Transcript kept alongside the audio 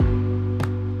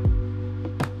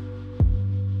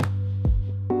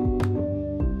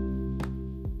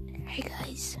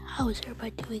how is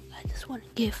everybody doing? I just want to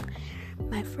give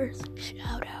my first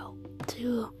shout out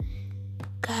to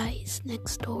guys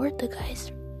next door. The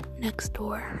guys next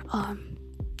door,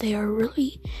 they are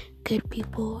really good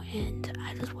people, and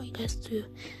I just want you guys to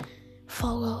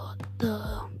follow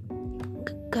the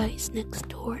guys next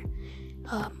door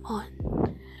on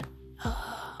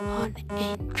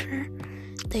Anchor.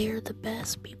 They are the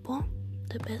best people,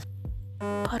 the best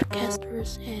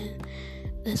podcasters in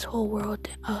this whole world.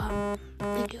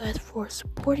 Thank you guys for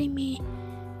supporting me,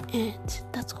 and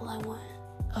that's all I want.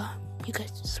 You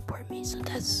guys to support me. So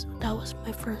that was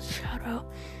my first shout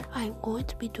out. I'm going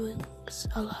to be doing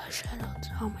a lot of shout outs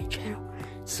on my channel.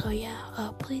 So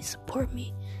yeah, please support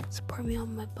me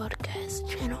on my podcast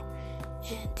channel,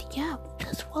 and yeah,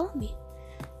 just follow me.